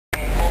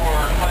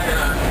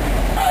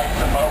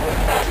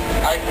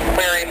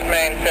Clear East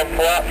Main, 10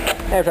 left.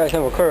 Amtrak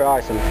symbol, clear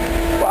Isom.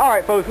 Well,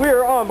 alright folks, we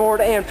are on board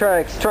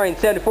Amtrak's train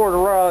 74 to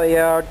Raleigh.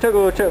 Took a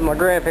little trip with my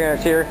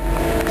grandparents here.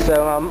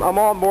 So I'm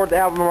on board the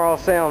Albermarle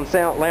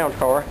Sound lounge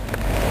car.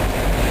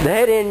 The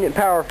head engine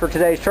power for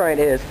today's train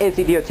is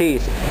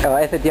NCDT's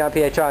F59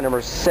 PHI number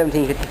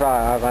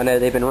 1755. I know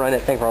they've been running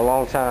that thing for a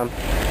long time.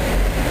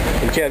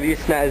 And Chubb, you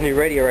snag his new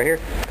radio right here.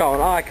 It's called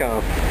an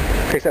Icon.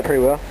 Picks up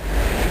pretty well.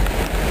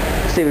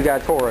 Let's see, we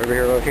got a tour over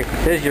here. Look here.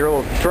 This is your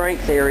little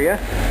drinks area.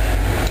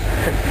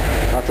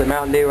 Lots of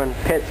Mountain Dew and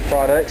Pepsi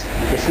products,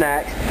 your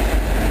snacks.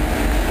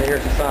 And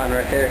here's the sign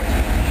right there.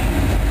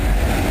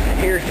 And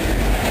here's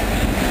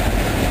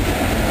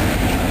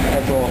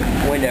that little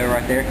window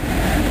right there.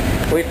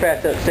 We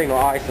passed up signal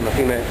Isom a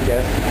few minutes ago.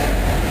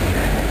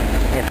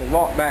 And to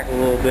walk back a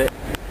little bit.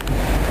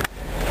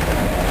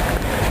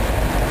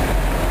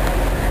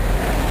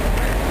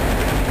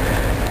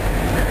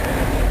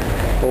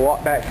 We'll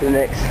walk back to the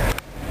next.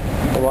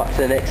 We'll walk to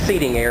the next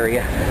seating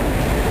area.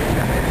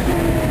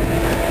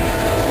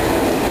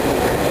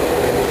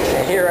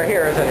 And here, right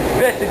here, is a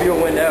vestibule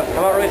window. I'm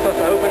not really supposed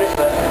to open it,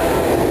 but.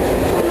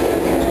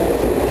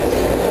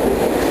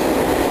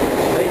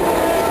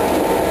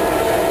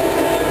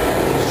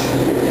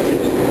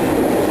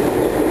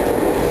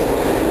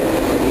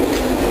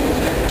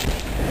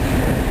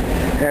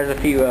 There's a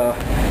few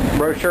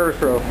brochures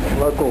for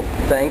local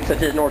things,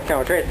 such as North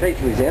Carolina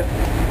Transportation Museum,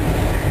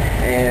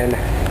 and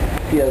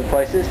a few other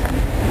places.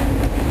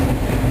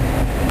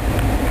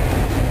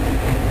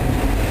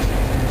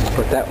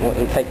 Put that one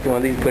and take one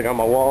of these, put it on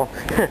my wall,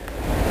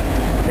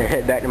 and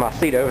head back to my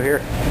seat over here.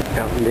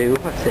 Mountain Dew,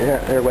 sitting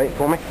out there waiting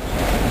for me.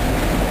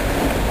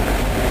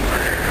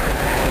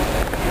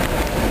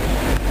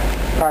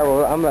 Alright,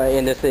 well, I'm going to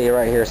end this video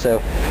right here,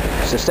 so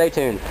stay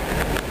tuned.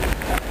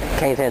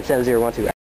 K107012.